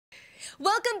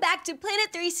Welcome back to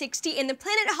Planet 360 in the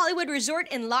Planet Hollywood Resort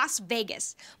in Las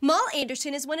Vegas. Moll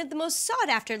Anderson is one of the most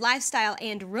sought-after lifestyle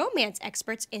and romance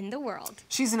experts in the world.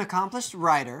 She's an accomplished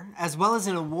writer, as well as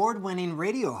an award-winning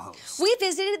radio host. We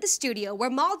visited the studio where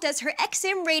Moll does her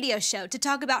XM radio show to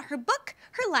talk about her book,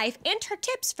 her life, and her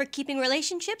tips for keeping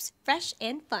relationships fresh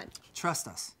and fun. Trust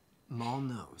us, Moll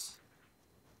knows.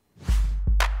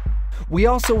 We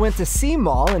also went to see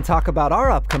Moll and talk about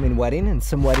our upcoming wedding and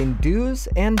some wedding do's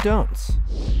and don'ts.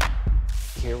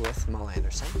 Here with Moll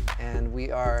Anderson, and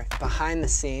we are behind the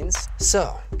scenes.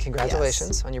 So,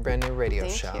 congratulations on your brand new radio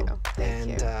show. Thank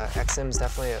you. XM's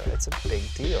definitely it's a big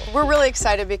deal. We're really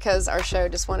excited because our show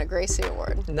just won a Gracie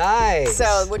Award. Nice.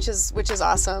 So, which is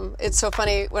awesome. It's so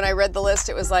funny, when I read the list,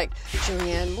 it was like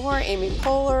Julianne Moore, Amy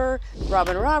Poehler,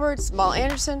 Robin Roberts, Moll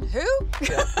Anderson. Who?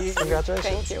 Yeah,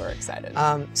 congratulations. Thank you, we're excited.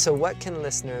 So what can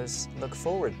listeners look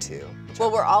forward to?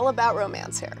 Well, we're all about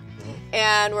romance here.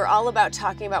 And we're all about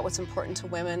talking about what's important to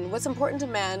women, what's important to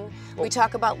men. We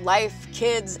talk about life,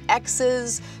 kids,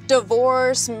 exes,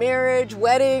 divorce, marriage,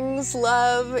 weddings,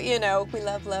 love. You know, we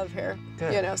love love here.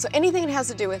 Good. You know, so anything that has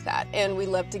to do with that, and we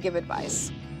love to give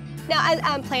advice. Now,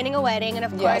 I'm planning a wedding, and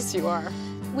of course, Yes, you are.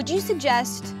 would you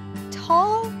suggest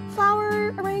tall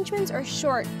flower arrangements or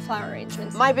short flower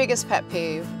arrangements? My biggest pet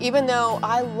peeve, even though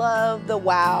I love the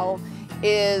wow,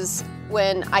 is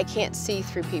when I can't see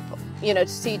through people. You know, to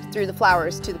see through the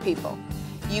flowers to the people.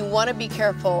 You want to be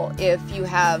careful if you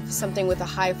have something with a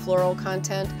high floral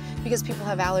content because people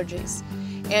have allergies.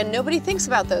 And nobody thinks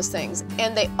about those things.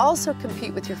 And they also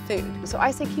compete with your food. So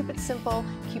I say keep it simple,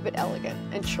 keep it elegant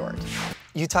and short.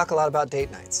 You talk a lot about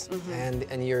date nights, and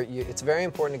it's very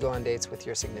important to go on dates with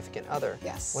your significant other.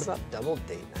 Yes. What about double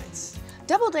date nights?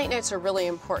 Double date nights are really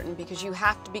important because you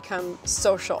have to become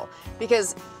social.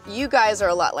 Because you guys are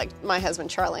a lot like my husband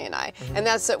Charlie and I. And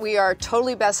that's that we are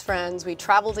totally best friends. We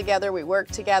travel together, we work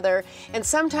together. And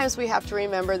sometimes we have to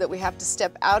remember that we have to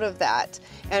step out of that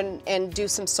and do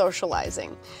some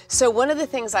socializing. So one of the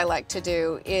things I like to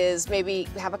do is maybe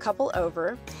have a couple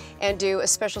over and do a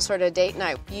special sort of date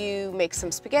night. You make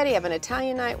some spaghetti, have an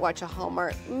Italian night, watch a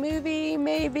Hallmark movie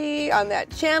maybe on that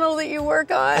channel that you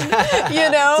work on, you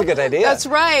know? That's a good idea. That's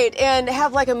right, and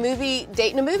have like a movie,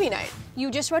 date and a movie night.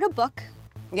 You just wrote a book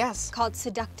Yes. called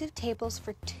Seductive Tables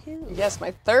for Two. Yes,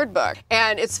 my third book.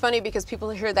 And it's funny because people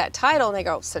hear that title and they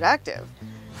go, seductive?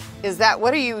 Is that,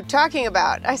 what are you talking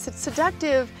about? I said,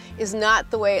 seductive is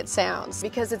not the way it sounds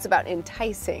because it's about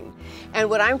enticing. And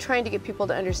what I'm trying to get people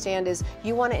to understand is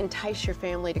you want to entice your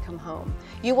family to come home.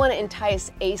 You want to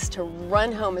entice Ace to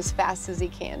run home as fast as he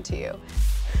can to you.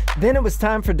 Then it was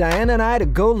time for Diana and I to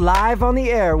go live on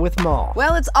the air with Moll.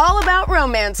 Well, it's all about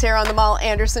romance here on the Moll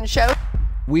Anderson Show.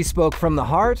 We spoke from the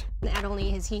heart. Not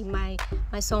only is he my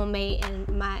soulmate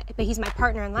but he's my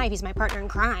partner in life. He's my partner in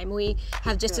crime. We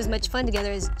have just as much fun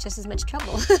together as just as much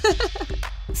trouble.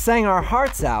 Sang our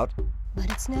hearts out. But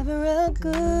it's never a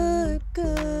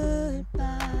goodbye.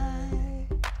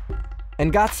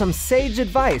 And got some sage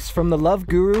advice from the love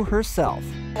guru herself.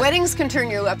 Weddings can turn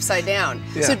you upside down.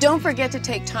 So don't forget to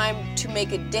take time to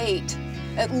make a date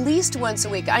at least once a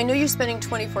week. I know you're spending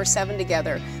 24/7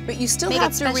 together, but you still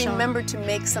have to remember to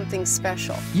make something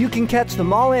special. You can catch the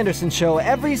Moll Anderson Show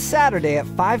every Saturday at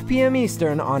 5 p.m.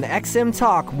 Eastern on XM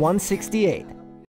Talk 168.